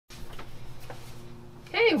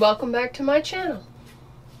Hey, welcome back to my channel.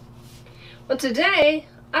 Well, today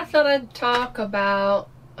I thought I'd talk about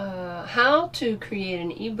how to create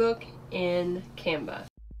an ebook in Canva.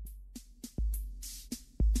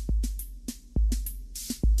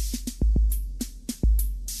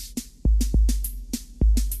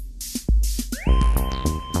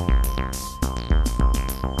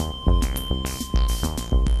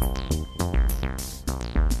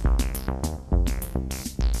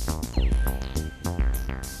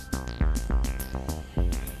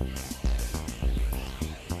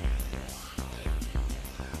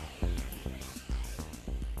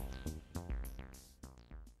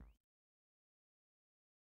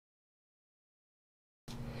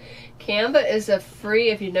 Canva is a free,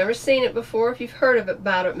 if you've never seen it before, if you've heard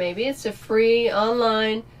about it maybe, it's a free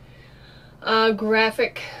online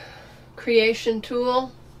graphic creation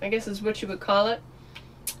tool, I guess is what you would call it.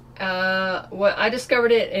 I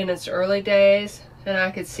discovered it in its early days, and I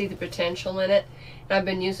could see the potential in it. And I've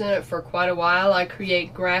been using it for quite a while. I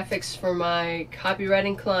create graphics for my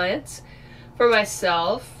copywriting clients, for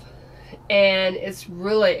myself, and it's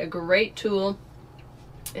really a great tool.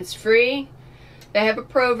 It's free. They have a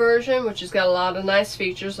pro version, which has got a lot of nice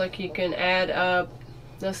features, like you can add up,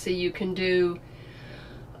 let's see, you can do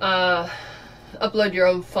upload your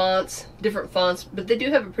own fonts, different fonts, but they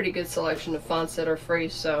do have a pretty good selection of fonts that are free,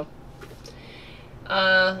 so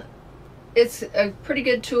it's a pretty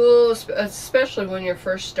good tool, especially when you're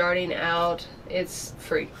first starting out. It's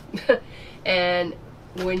free. And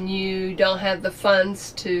when you don't have the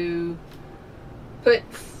funds to put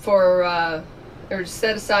for or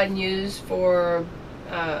set aside and use for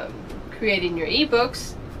creating your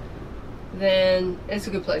ebooks, then it's a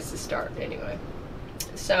good place to start anyway.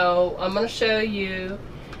 So I'm going to show you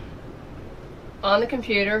on the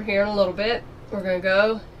computer here in a little bit. We're going to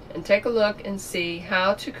go and take a look and see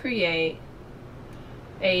how to create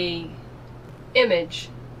a image,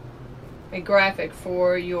 a graphic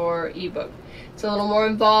for your ebook. It's a little more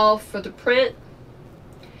involved for the print,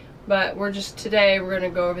 but today we're going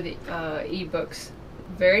to go over the ebooks.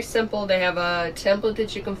 Very simple. They have a template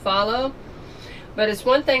that you can follow, but it's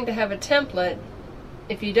one thing to have a template.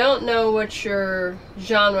 If you don't know what your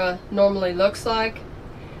genre normally looks like,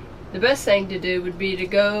 the best thing to do would be to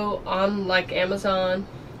go on like Amazon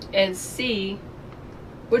and see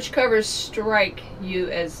which covers strike you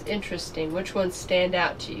as interesting, which ones stand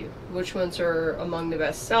out to you, which ones are among the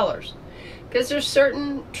best sellers. Because there's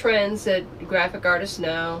certain trends that graphic artists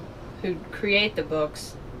know who create the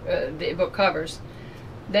books, the book covers.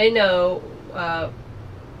 They know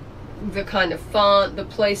the kind of font, the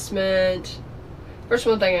placement. First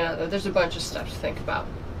one thing or another, there's a bunch of stuff to think about.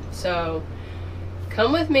 So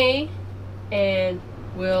come with me and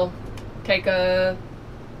we'll take a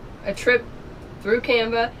trip through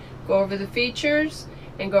Canva, go over the features,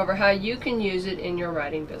 and go over how you can use it in your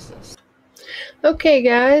writing business. Okay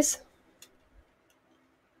guys,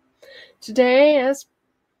 today, I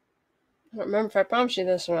don't remember if I promised you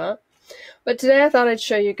this or not, but today I thought I'd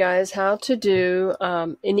show you guys how to do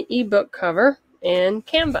an ebook cover in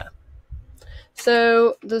Canva.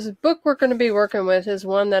 So this book we're going to be working with is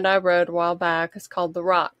one that I wrote a while back. It's called The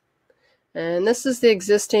Rock. And this is the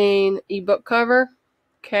existing ebook cover.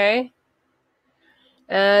 Okay.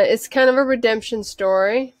 It's kind of a redemption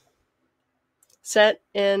story set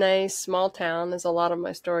in a small town, as a lot of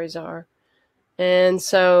my stories are. And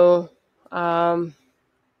so,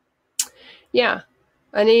 yeah,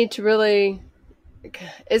 I need to really,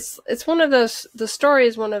 it's one of those, the story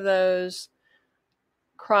is one of those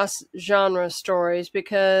cross-genre stories,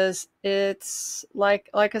 because it's like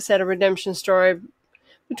I said, a redemption story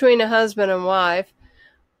between a husband and wife,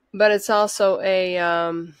 but it's also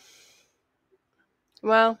a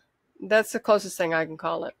well, that's the closest thing I can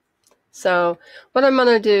call it. So what I'm going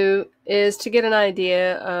to do is to get an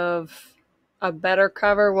idea of a better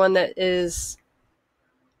cover, one that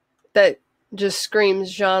just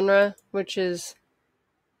screams genre, which is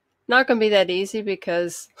not going to be that easy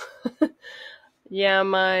because yeah,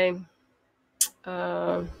 my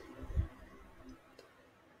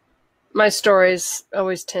stories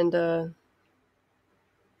always tend to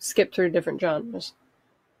skip through different genres.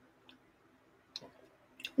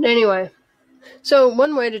 But anyway, so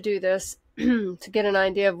one way to do this to get an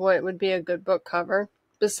idea of what would be a good book cover,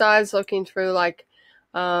 besides looking through like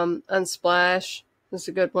Unsplash, is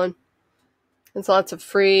a good one. There's lots of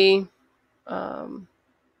free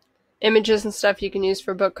images and stuff you can use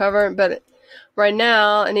for book cover, but right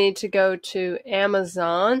now I need to go to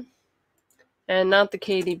Amazon, and not the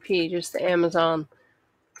KDP, just the Amazon.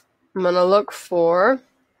 I'm going to look for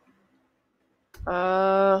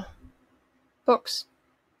books.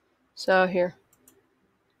 So here,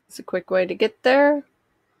 It's a quick way to get there.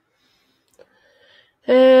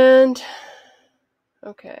 And,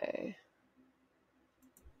 okay.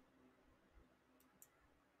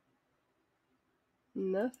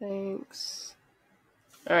 No thanks.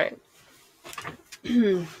 All right. Let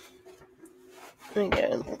me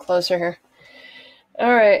get a little closer here.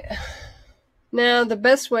 All right. Now, the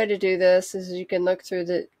best way to do this is you can look through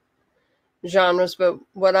the genres, but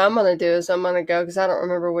what I'm going to do is I'm going to go, because I don't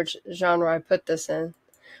remember which genre I put this in.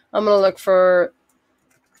 I'm going to look for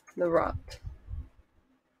The Rock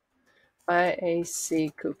by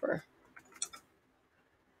A.C. Cooper.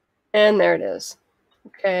 And there it is.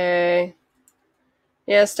 Okay.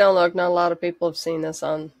 Yes, don't look. Not a lot of people have seen this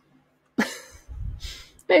on.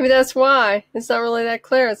 Maybe that's why. It's not really that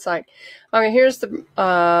clear. It's like, okay, here's the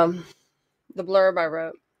blurb I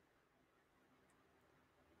wrote.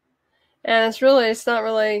 And it's not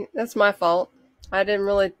really, that's my fault. I didn't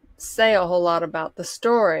really say a whole lot about the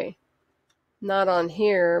story. Not on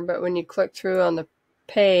here, but when you click through on the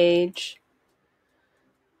page,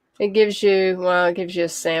 it gives you a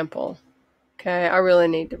sample. Okay, I really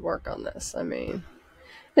need to work on this. I mean,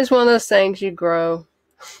 it's one of those things you grow.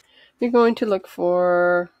 You're going to look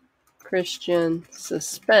for Christian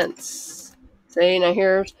suspense. See, now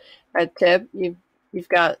here's a tip. You've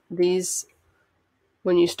got these,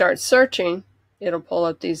 when you start searching, it'll pull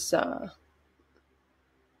up these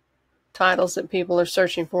titles that people are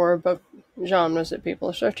searching for, book genres that people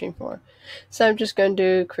are searching for. So I'm just going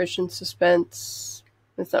to do Christian suspense.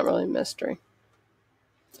 It's not really a mystery.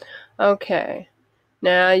 Okay.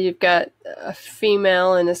 Now you've got a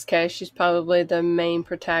female, in this case. She's probably the main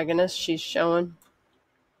protagonist. She's showing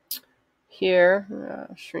here.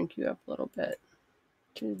 I'll shrink you up a little bit.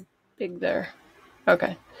 Too big there.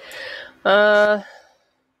 Okay.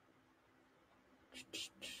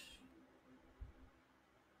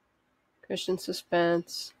 Christian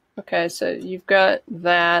suspense. Okay, so you've got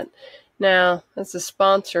that. Now, that's a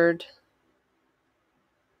sponsored,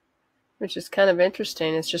 which is kind of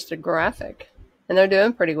interesting. It's just a graphic. And they're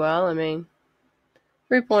doing pretty well. I mean,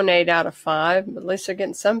 3.8 out of 5. But at least they're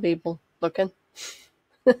getting some people looking.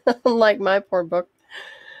 Like my poor book.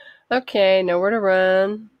 Okay, Nowhere to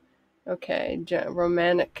Run. Okay,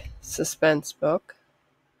 romantic suspense book.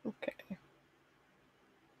 Okay.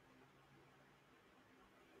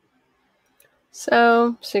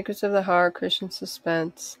 So, Secrets of the Heart, Christian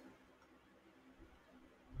suspense,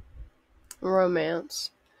 romance.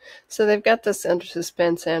 So they've got this under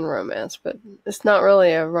suspense and romance, but it's not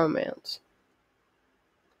really a romance.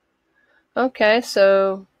 Okay,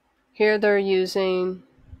 so here they're using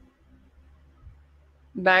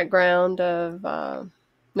background of,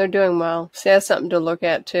 they're doing well. See, that's something to look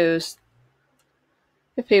at too,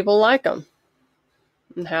 if people like them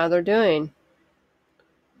and how they're doing.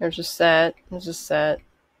 There's a set.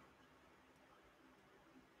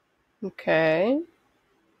 Okay,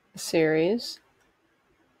 a series.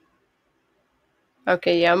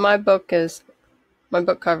 Okay, yeah, my book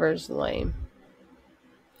cover is lame.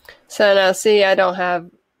 So now, see, I don't have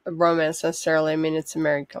a romance necessarily. I mean, it's a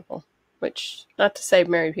married couple, which, not to say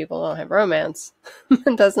married people don't have romance.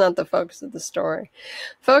 That's not the focus of the story.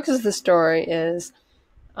 The focus of the story is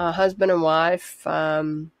a husband and wife.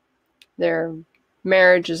 Their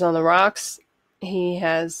marriage is on the rocks. He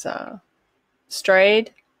has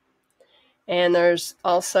strayed. And there's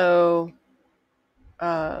also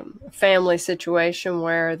a family situation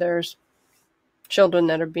where there's children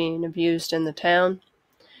that are being abused in the town,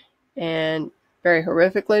 and very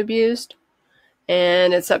horrifically abused.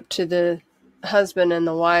 And it's up to the husband and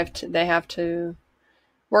the wife. They have to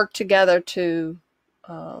work together to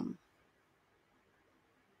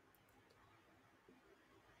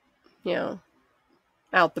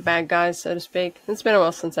out the bad guys, so to speak. It's been a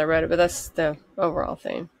while since I read it, but that's the overall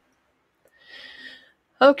theme.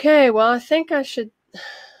 Okay, well, I think I should.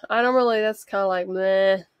 I don't really. That's kind of like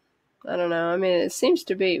meh. I don't know. I mean, it seems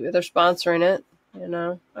to be they're sponsoring it.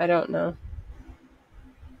 I don't know.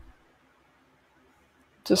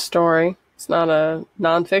 It's a story. It's not a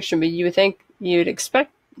nonfiction, but you would think you'd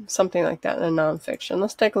expect something like that in a nonfiction.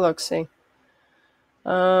 Let's take a look. See.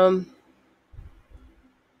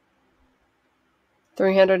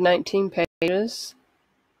 319 pages.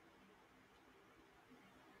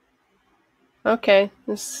 Okay,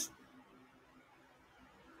 this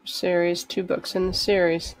series, 2 books in the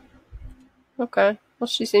series. Okay, well,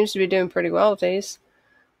 she seems to be doing pretty well with these.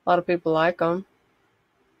 A lot of people like them.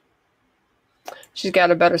 She's got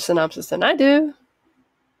a better synopsis than I do,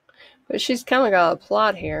 but she's kind of got a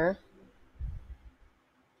plot here.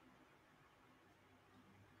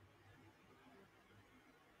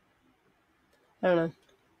 I don't know.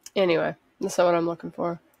 Anyway, that's not what I'm looking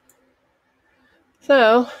for.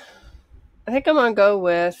 So I think I'm going to go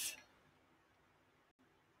with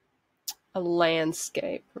a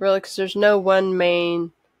landscape, really, because there's no one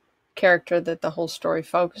main character that the whole story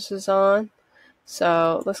focuses on.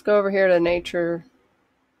 So let's go over here to nature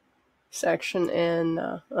section in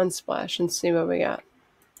Unsplash and see what we got.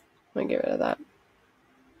 Let me get rid of that.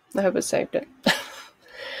 I hope it saved it.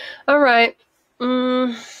 All right.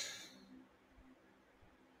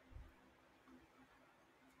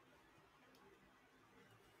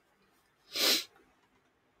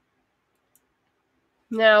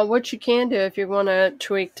 Now, what you can do if you want to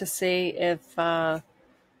tweak to see if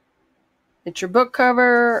it's your book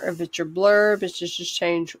cover, or if it's your blurb, it's just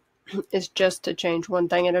change. It's just to change one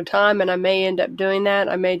thing at a time, and I may end up doing that.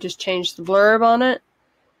 I may just change the blurb on it,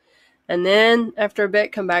 and then after a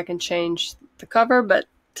bit come back and change the cover. But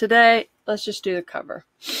today, let's just do the cover.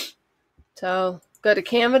 So go to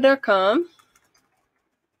canva.com,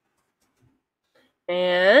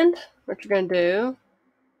 and what you're going to do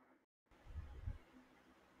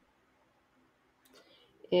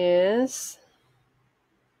is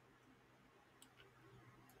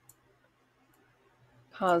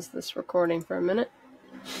pause this recording for a minute.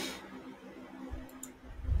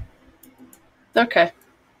 Okay,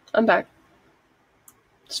 I'm back.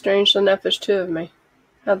 Strangely enough, there's two of me.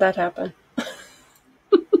 How'd that happen?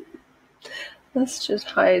 Let's just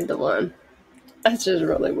hide the one. That's just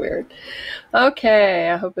really weird. Okay,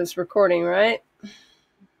 I hope it's recording right.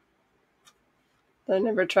 I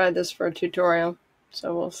never tried this for a tutorial,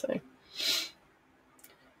 so we'll see.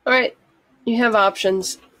 Alright, you have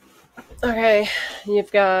options. Okay,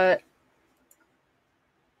 you've got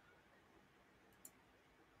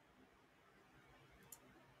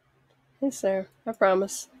it's there, I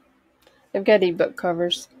promise. I've got ebook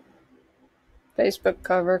covers. Facebook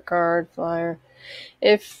cover, card, flyer.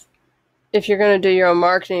 If you're going to do your own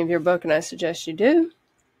marketing of your book, and I suggest you do,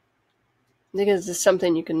 because it's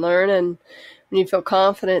something you can learn, and when you feel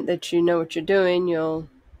confident that you know what you're doing,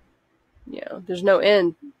 there's no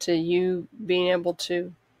end to you being able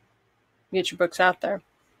to get your books out there.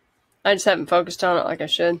 I just haven't focused on it like I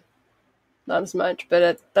should. Not as much,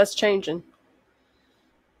 but that's changing.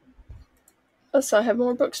 Plus, I have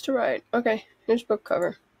more books to write. Okay, here's book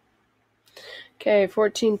cover. Okay,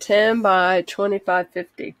 1410 by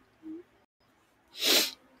 2550.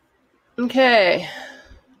 Okay.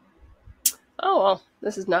 Oh, well,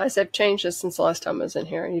 this is nice. I've changed this since the last time I was in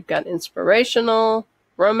here. You've got inspirational,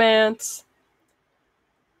 romance.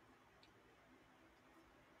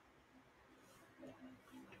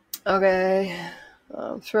 Okay.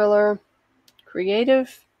 Thriller,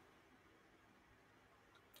 creative,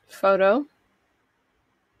 photo,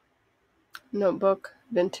 notebook,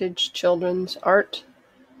 vintage, children's, art,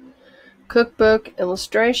 cookbook,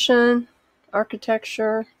 illustration,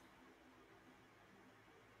 architecture.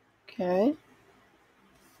 Okay.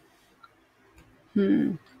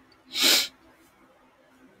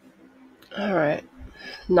 All right.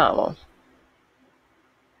 Novel.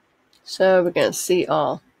 So we're going to see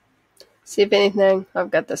all. See if anything.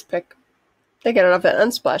 I've got this pick. They got it off at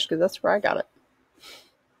Unsplash because that's where I got it.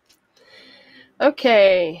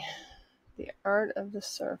 Okay. The Art of the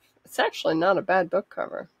Surf. It's actually not a bad book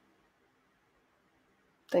cover.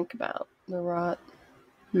 Think about the rot.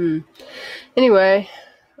 Anyway.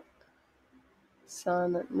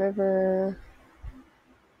 Sun River.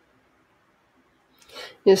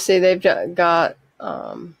 You see they've got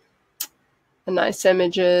nice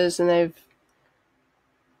images, and they've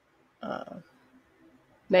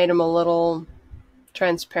made them a little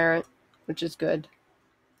transparent, which is good.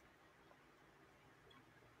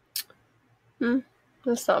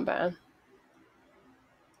 That's not bad.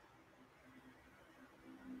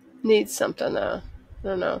 Needs something though. I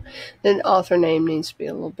don't know. The author name needs to be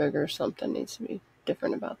a little bigger. Something needs to be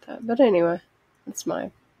different about that. But anyway, that's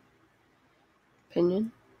my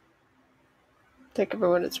opinion. Take it for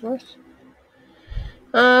what it's worth.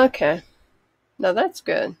 Okay. Now that's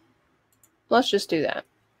good. Let's just do that.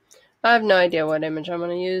 I have no idea what image I'm going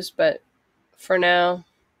to use, but for now,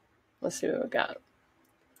 let's see what we got.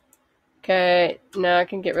 Okay, now I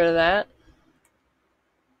can get rid of that.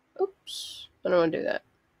 Oops, I don't want to do that.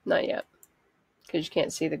 Not yet, because you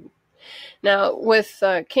can't see the... Now, with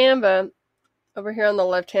Canva, over here on the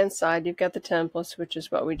left-hand side, you've got the templates, which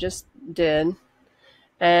is what we just did.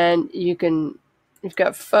 And you've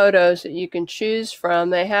got photos that you can choose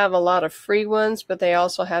from. They have a lot of free ones, but they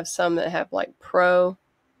also have some that have like pro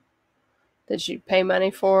that you pay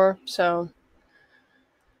money for. So,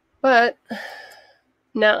 but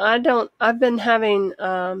now I've been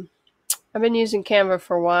using Canva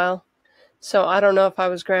for a while, so I don't know if I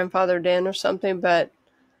was grandfathered in or something, but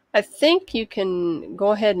I think you can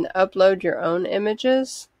go ahead and upload your own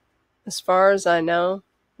images, as far as I know.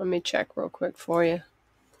 Let me check real quick for you.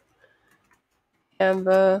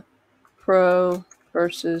 Canva Pro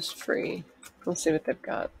versus free. Let's see what they've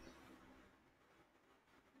got.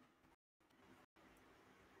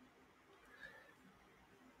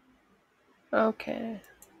 Okay.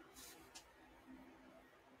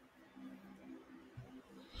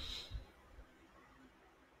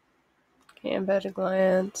 Canva at a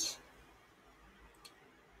glance.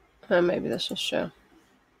 Maybe this will show.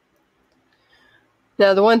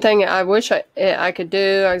 Now, the one thing I wish I could do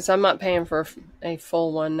is I'm not paying for a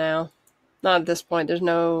full one now. Not at this point. There's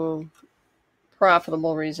no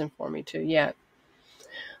profitable reason for me to yet.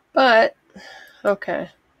 But, okay.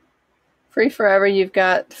 Free forever, you've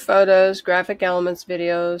got photos, graphic elements,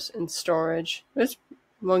 videos, and storage. It's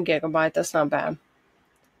 1 gigabyte. That's not bad.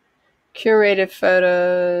 Curated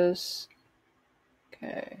photos.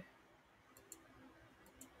 Okay.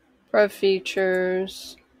 Pro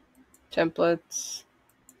features. Templates.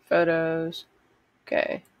 Photos.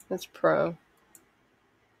 Okay. That's Pro.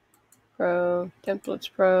 Pro. Templates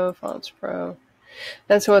Pro. Fonts Pro.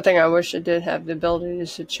 That's one thing I wish it did have the ability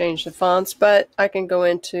to change the fonts, but I can go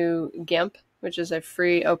into GIMP, which is a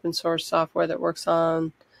free open source software that works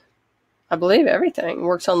on, I believe, everything. It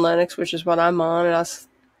works on Linux, which is what I'm on, and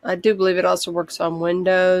I do believe it also works on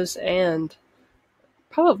Windows and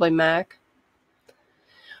probably Mac.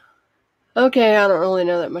 Okay, I don't really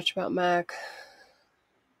know that much about Mac.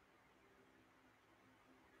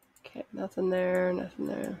 Okay, nothing there, nothing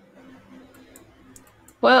there.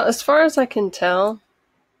 Well, as far as I can tell,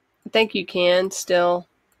 I think you can still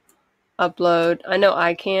upload. I know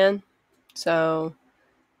I can, so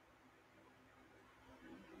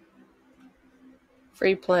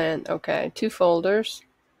free plan. Okay, 2 folders.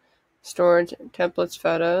 Storage, templates,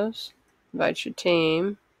 photos. Invite your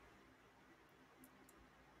team.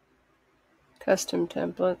 Custom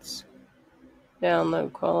templates.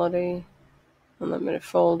 Download quality. Unlimited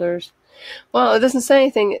folders. Well, it doesn't say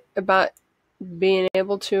anything about being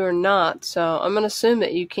able to or not, so I'm going to assume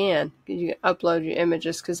that you can. You can upload your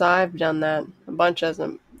images, because I've done that. A bunch of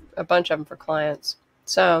them for clients.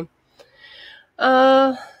 So,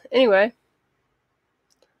 anyway,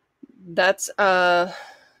 that's,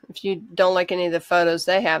 if you don't like any of the photos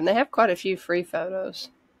they have, and they have quite a few free photos.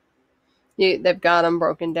 They've got them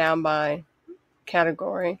broken down by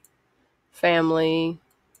category: family,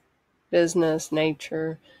 business,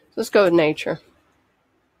 nature. So let's go with nature.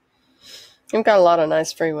 I've got a lot of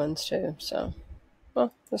nice free ones too, so,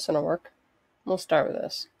 well, this will work. We'll start with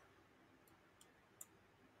this.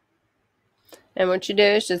 And what you do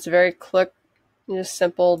is just just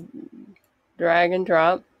simple drag and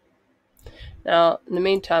drop. Now, in the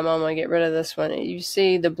meantime, I'm going to get rid of this one. You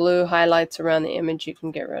see the blue highlights around the image, you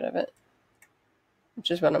can get rid of it,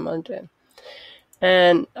 which is what I'm going to do.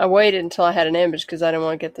 And I waited until I had an image because I didn't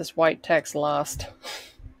want to get this white text lost.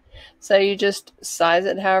 So you just size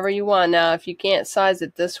it however you want. Now, if you can't size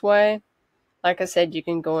it this way, like I said, you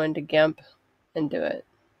can go into GIMP and do it.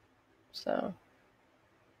 So,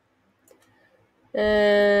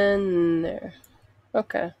 and there.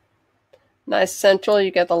 Okay. Nice central. You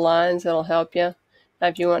get the lines that'll help you. Now,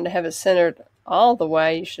 if you want to have it centered all the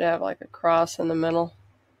way, you should have like a cross in the middle.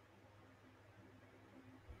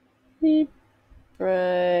 Beep.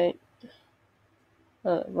 Right.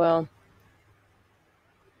 Well,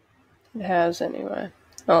 it has anyway.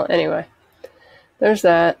 Well, anyway, there's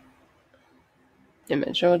that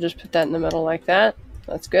image. I'll just put that in the middle like that.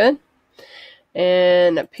 That's good.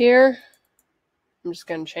 And up here, I'm just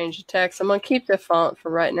going to change the text. I'm going to keep the font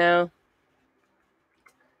for right now.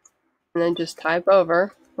 And then just type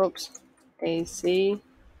over. Oops. AC.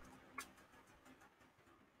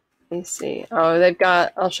 AC. Oh, they've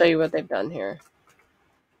got, I'll show you what they've done here.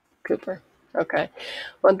 Cooper. Okay.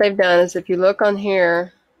 What they've done is, if you look on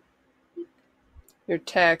here, your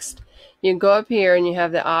text, you can go up here and you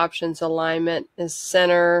have the options. Alignment is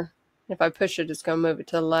center. If I push it, it's going to move it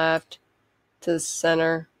to the left, to the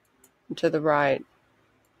center, and to the right.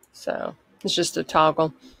 So it's just a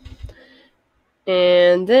toggle.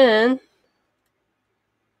 And then,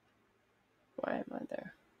 why am I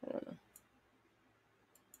there? I don't know.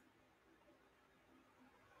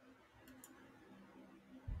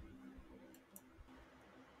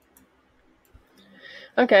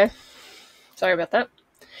 Okay, sorry about that.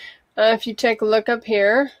 If you take a look up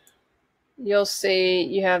here, you'll see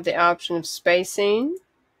you have the option of spacing,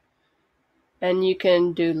 and you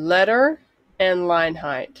can do letter and line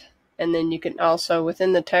height. And then you can also,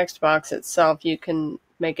 within the text box itself, you can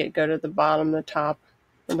make it go to the bottom, the top,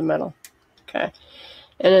 or the middle. Okay.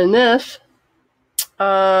 And in this,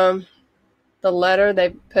 The letter, they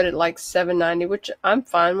put it like $7.90, which I'm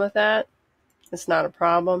fine with that. It's not a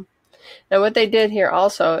problem. Now what they did here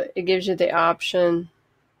also, it gives you the option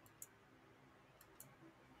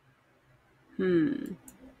to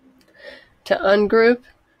ungroup.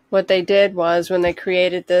 What they did was when they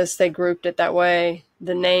created this, they grouped it that way.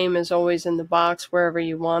 The name is always in the box wherever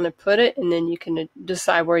you want to put it, and then you can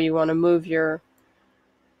decide where you want to move your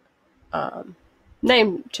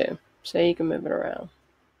name to. So you can move it around.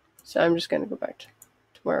 So I'm just going to go back to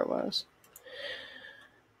where it was.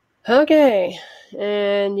 Okay,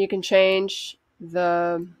 and you can change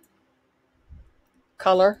the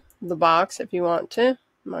color of the box if you want to.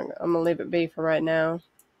 I'm going to leave it be for right now.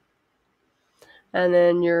 And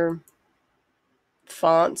then your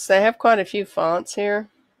fonts. They have quite a few fonts here.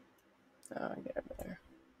 Oh, I'll get over there.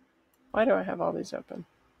 Why do I have all these open?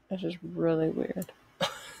 That's just really weird.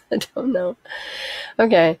 I don't know.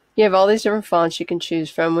 Okay, you have all these different fonts you can choose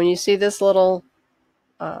from. When you see this little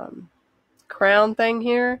crown thing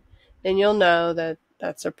here, then you'll know that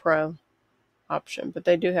that's a pro option. But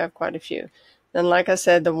they do have quite a few. And like I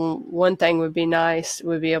said, the one thing would be nice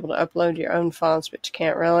would be able to upload your own fonts, but you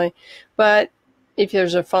can't really. But if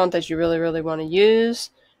there's a font that you really, really want to use,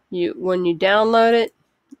 when you download it,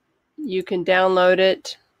 you can download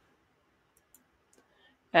it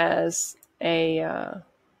as a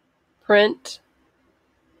print,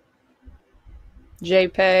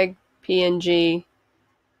 JPEG, PNG,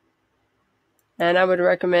 and I would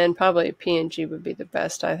recommend probably a PNG would be the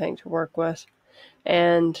best, I think, to work with.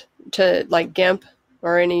 And to like GIMP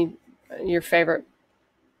or any your favorite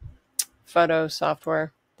photo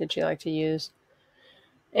software that you like to use.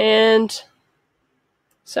 And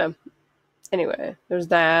so anyway, there's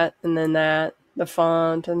that, and then that, the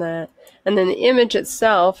font and that. And then the image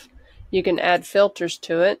itself, you can add filters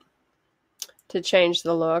to it to change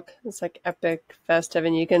the look. It's like epic, festive,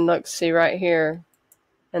 and you can see right here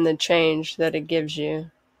and the change that it gives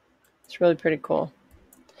you. It's really pretty cool.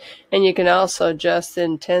 And you can also adjust the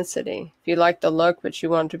intensity. If you like the look, but you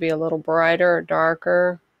want it to be a little brighter or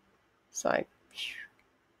darker, it's like,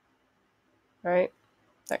 right?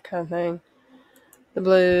 That kind of thing. The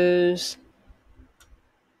blues,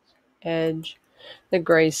 edge, the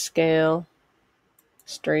grayscale,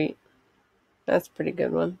 street. That's a pretty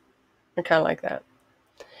good one. I kind of like that.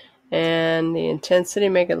 And the intensity,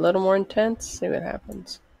 make it a little more intense. See what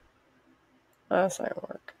happens. Oh, that's not going to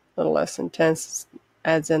work. A little less intense.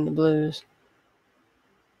 Adds in the blues.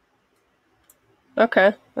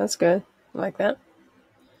 Okay, that's good. I like that.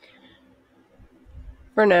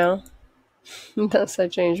 For now. Unless I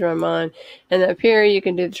change my mind. And up here you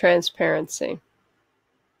can do the transparency.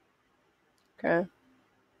 Okay.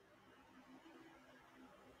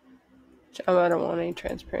 I don't want any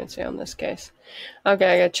transparency on this case.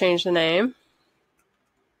 Okay, I gotta change the name.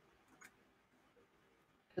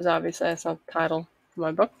 Because obviously that's not the title of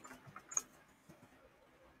my book.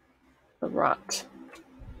 The rocks.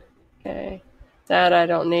 Okay. That I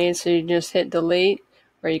don't need, so you just hit delete,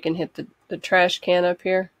 or you can hit the trash can up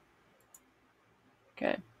here.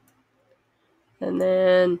 Okay. And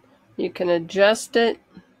then you can adjust it.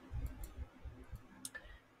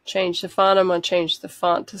 Change the font. I'm going to change the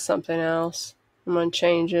font to something else. I'm going to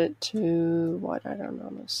change it to what? I don't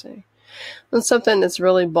know. Let's see. It's something that's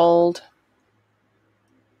really bold.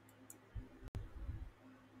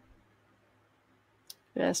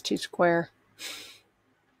 That's too square.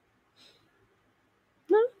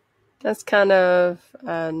 No, that's kind of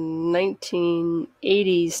a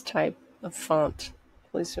 1980s type of font.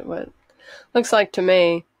 At least it what looks like to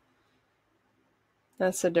me.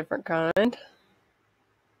 That's a different kind.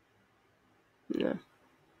 No.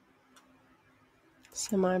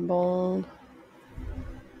 Semi-bold.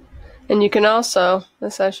 And you can also,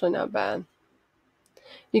 that's actually not bad.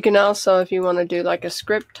 You can also, if you want to do like a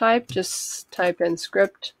script type, just type in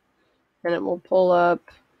script and it will pull up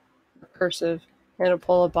cursive. And it'll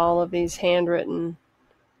pull up all of these handwritten.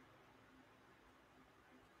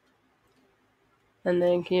 And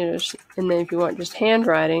then if you want just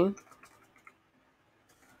handwriting,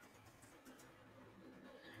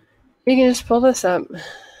 you can just pull this up.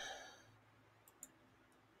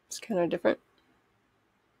 It's kind of different.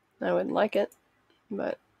 I wouldn't like it,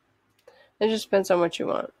 but it just depends on what you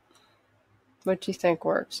want, what you think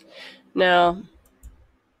works. Now,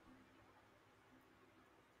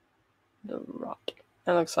 the rock.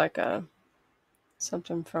 That looks like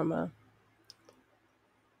something from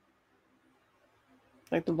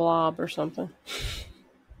like the Blob or something.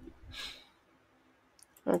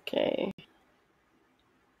 Okay.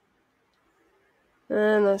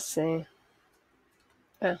 And let's see.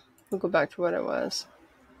 Yeah, we'll go back to what it was.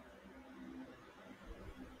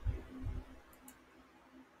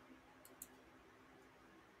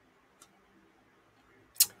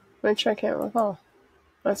 which I can't recall.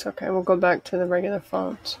 That's okay. We'll go back to the regular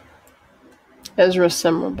fonts. Ezra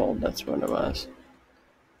Simmerbold, that's what it was.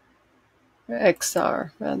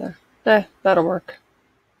 XR, rather. That'll work.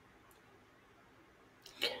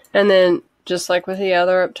 And then, just like with the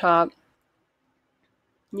other up top,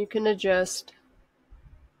 you can adjust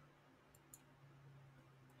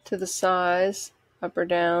to the size, up or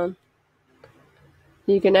down.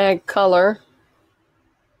 You can add color.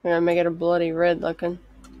 I'm going to make it a bloody red looking,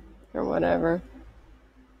 or whatever.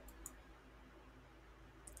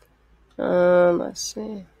 Let's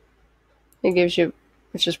see. It gives you,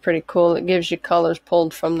 which is pretty cool, it gives you colors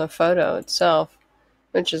pulled from the photo itself,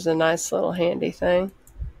 which is a nice little handy thing.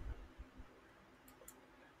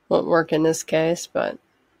 Won't work in this case, but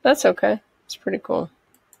that's okay. It's pretty cool.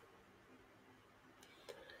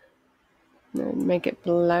 And make it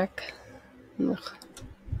black. Ugh.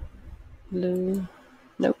 Blue.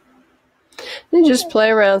 Nope. You just play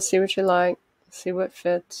around, see what you like, see what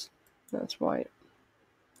fits. That's white.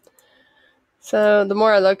 So the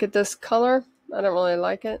more I look at this color, I don't really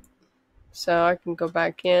like it. So I can go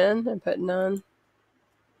back in and put none.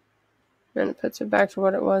 And it puts it back to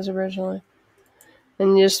what it was originally.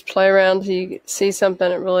 And you just play around until you see something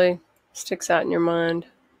that really sticks out in your mind.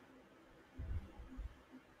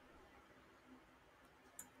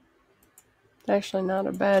 Actually not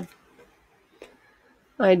a bad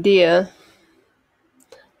idea.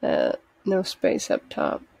 No space up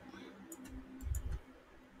top.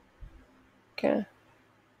 Okay.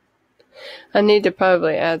 I need to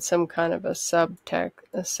probably add some kind of a subtitle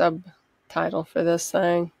for this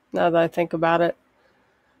thing, now that I think about it.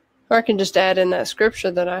 Or I can just add in that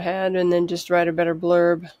scripture that I had and then just write a better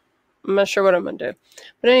blurb. I'm not sure what I'm going to do.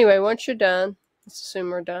 But anyway, once you're done, let's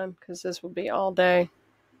assume we're done, because this will be all day.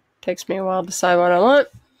 Takes me a while to decide what I want.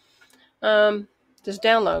 Just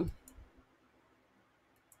download.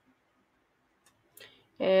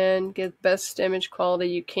 And get the best image quality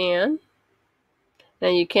you can. Now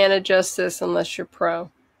you can't adjust this unless you're pro,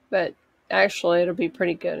 but actually it'll be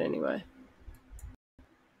pretty good anyway.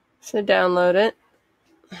 So download it.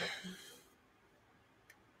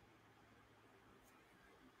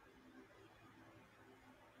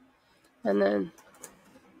 And then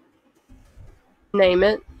name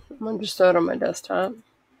it. I'm going to just throw it on my desktop.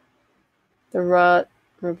 The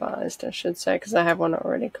revised, I should say, because I have one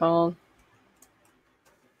already called.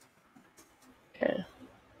 Okay.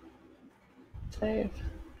 Save.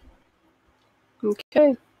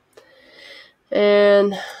 Okay.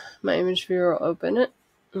 And my image viewer will open it.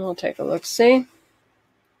 And we'll take a look-see.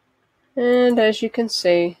 And as you can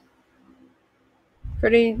see,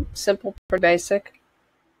 pretty simple, pretty basic.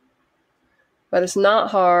 But it's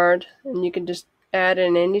not hard, and you can just add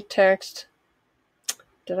in any text.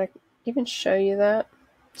 Did I even show you that?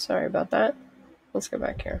 Sorry about that. Let's go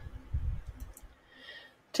back here.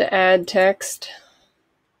 To add text,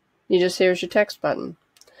 here's your text button.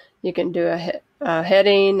 You can do a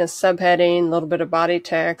heading, a subheading, a little bit of body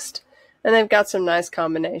text, and they've got some nice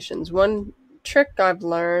combinations. One trick I've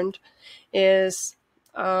learned is,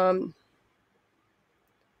 and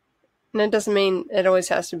it doesn't mean it always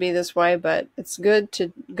has to be this way, but it's good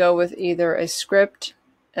to go with either a script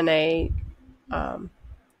and a, well,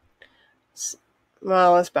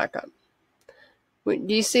 let's back up. Do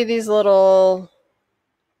you see these little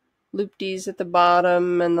loop-dees at the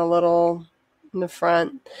bottom and the little in the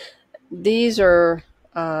front? These are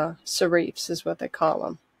serifs is what they call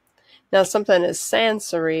them. Now something is sans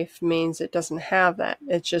serif means it doesn't have that.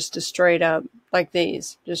 It's just a straight up, like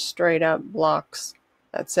these, just straight up blocks.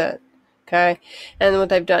 That's it. Okay, and what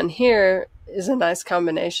they've done here is a nice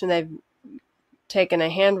combination. They've taken a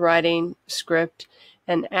handwriting script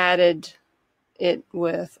and added it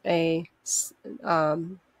with a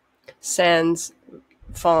sans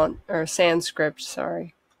font, or sans script,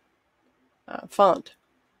 sorry, font.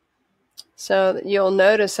 So you'll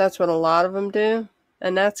notice that's what a lot of them do,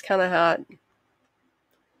 and that's kind of how it,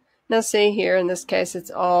 now see here in this case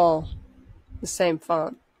it's all the same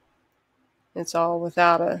font. It's all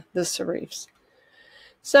without the serifs.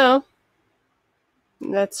 So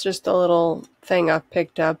that's just a little thing I've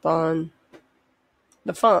picked up on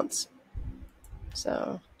the fonts.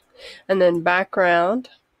 So, and then background.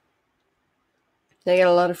 They got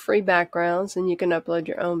a lot of free backgrounds, and you can upload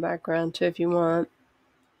your own background too if you want.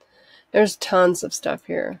 There's tons of stuff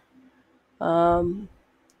here.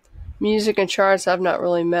 Music and charts I've not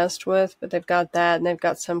really messed with, but they've got that, and they've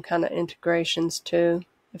got some kind of integrations too.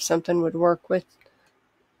 If something would work with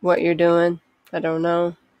what you're doing, I don't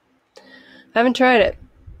know. I haven't tried it,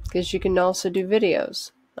 because you can also do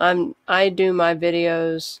videos. I do my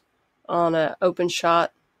videos on an open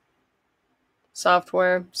shot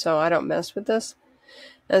software, so I don't mess with this.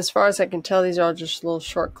 As far as I can tell, these are all just little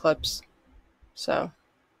short clips. So,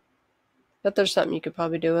 but there's something you could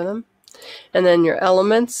probably do with them. And then your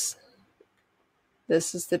elements.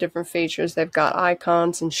 This is the different features. They've got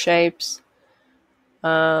icons and shapes.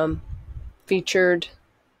 Featured.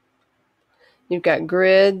 You've got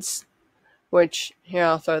grids, which, here,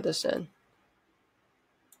 I'll throw this in.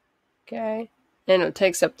 Okay. And it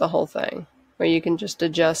takes up the whole thing, where you can just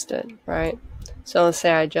adjust it, right? So let's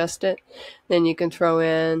say I adjust it. Then you can throw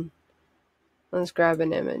in, let's grab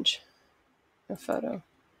an image, a photo,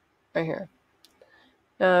 right here.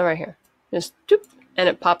 Right here. Just doop, and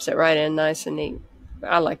it pops it right in nice and neat.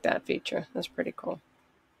 I like that feature. That's pretty cool.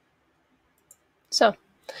 So,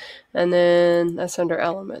 and then that's under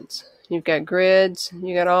elements. You've got grids.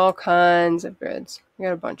 You got all kinds of grids. You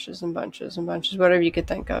got bunches and bunches and bunches, whatever you could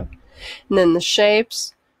think of. And then the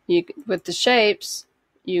shapes. With the shapes,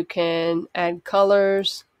 you can add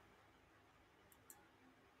colors.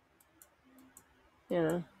 You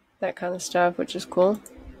know, that kind of stuff, which is cool.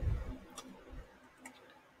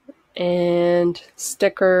 And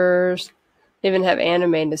stickers. They even have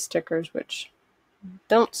animated stickers, which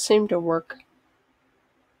don't seem to work.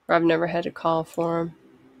 Or I've never had a call for them.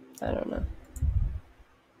 I don't know.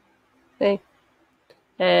 See?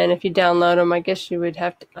 And if you download them, I guess you would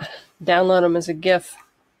have to download them as a GIF.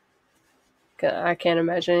 I can't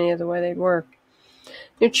imagine any other way they'd work.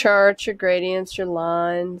 Your charts, your gradients, your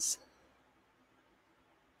lines,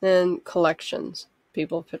 and collections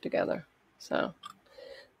people put together. So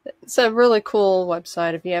it's a really cool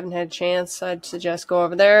website. If you haven't had a chance, I'd suggest go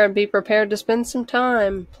over there and be prepared to spend some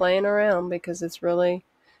time playing around, because it's really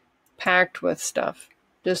packed with stuff.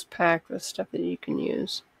 Just packed with stuff that you can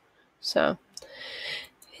use. So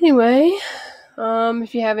anyway,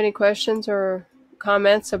 if you have any questions or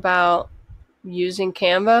comments about using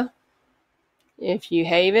Canva, if you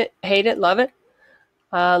hate it, love it,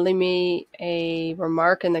 leave me a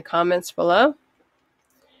remark in the comments below.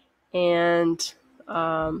 And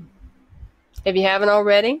if you haven't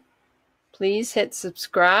already, please hit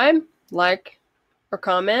subscribe, like, or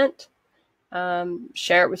comment.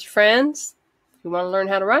 Share it with your friends if you want to learn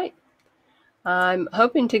how to write. I'm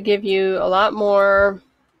hoping to give you a lot more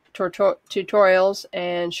tutorials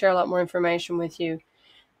and share a lot more information with you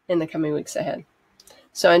in the coming weeks ahead.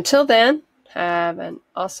 So until then, have an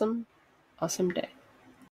awesome, awesome day.